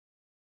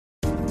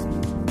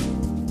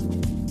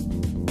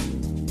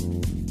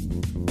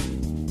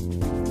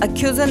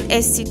Acuson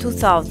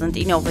SC2000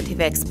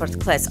 innovative expert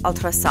class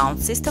ultrasound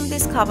system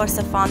discovers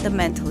a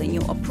fundamentally new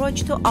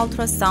approach to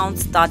ultrasound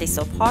studies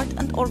of heart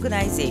and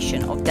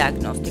organization of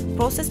diagnostic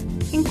process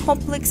in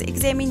complex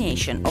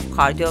examination of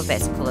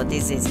cardiovascular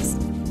diseases.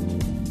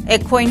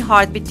 Echoing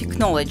heartbeat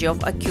technology of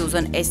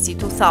Acuson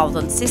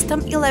SC2000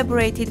 system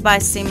elaborated by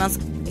Siemens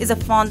is a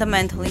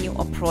fundamentally new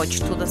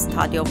approach to the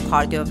study of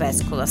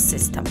cardiovascular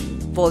system.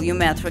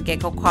 Volumetric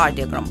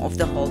echocardiogram of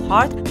the whole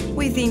heart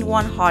within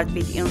one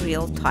heartbeat in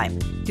real time,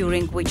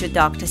 during which a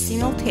doctor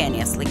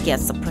simultaneously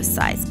gets a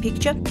precise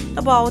picture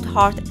about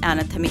heart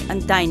anatomy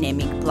and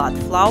dynamic blood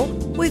flow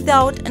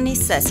without a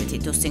necessity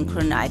to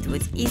synchronize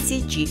with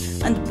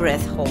ECG and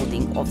breath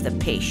holding of the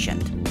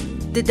patient.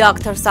 The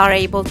doctors are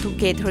able to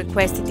get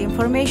requested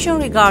information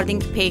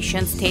regarding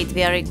patient state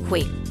very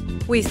quick,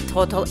 with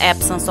total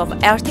absence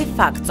of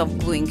artifacts of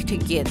gluing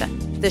together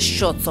the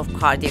shots of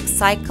cardiac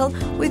cycle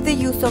with the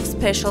use of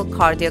special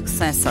cardiac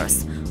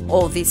sensors.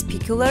 All these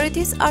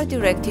peculiarities are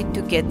directed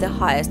to get the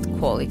highest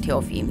quality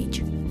of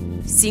image.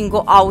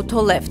 Single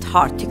auto left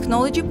heart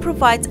technology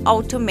provides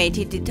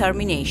automated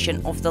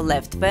determination of the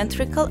left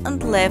ventricle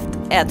and left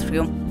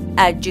atrium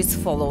edges,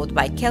 followed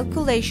by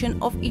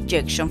calculation of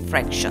ejection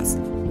fractions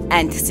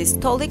and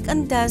systolic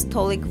and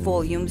diastolic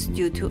volumes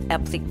due to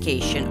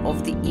application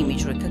of the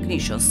image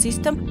recognition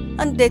system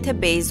and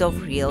database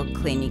of real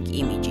clinic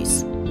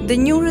images. The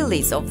new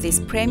release of this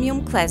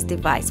premium class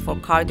device for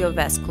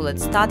cardiovascular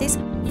studies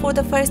for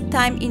the first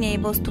time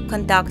enables to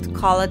conduct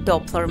color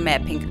Doppler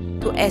mapping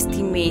to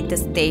estimate the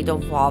state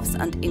of valves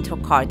and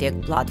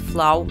intracardiac blood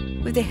flow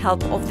with the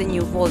help of the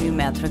new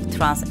volumetric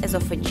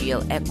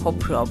transesophageal echo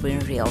probe in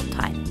real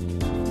time.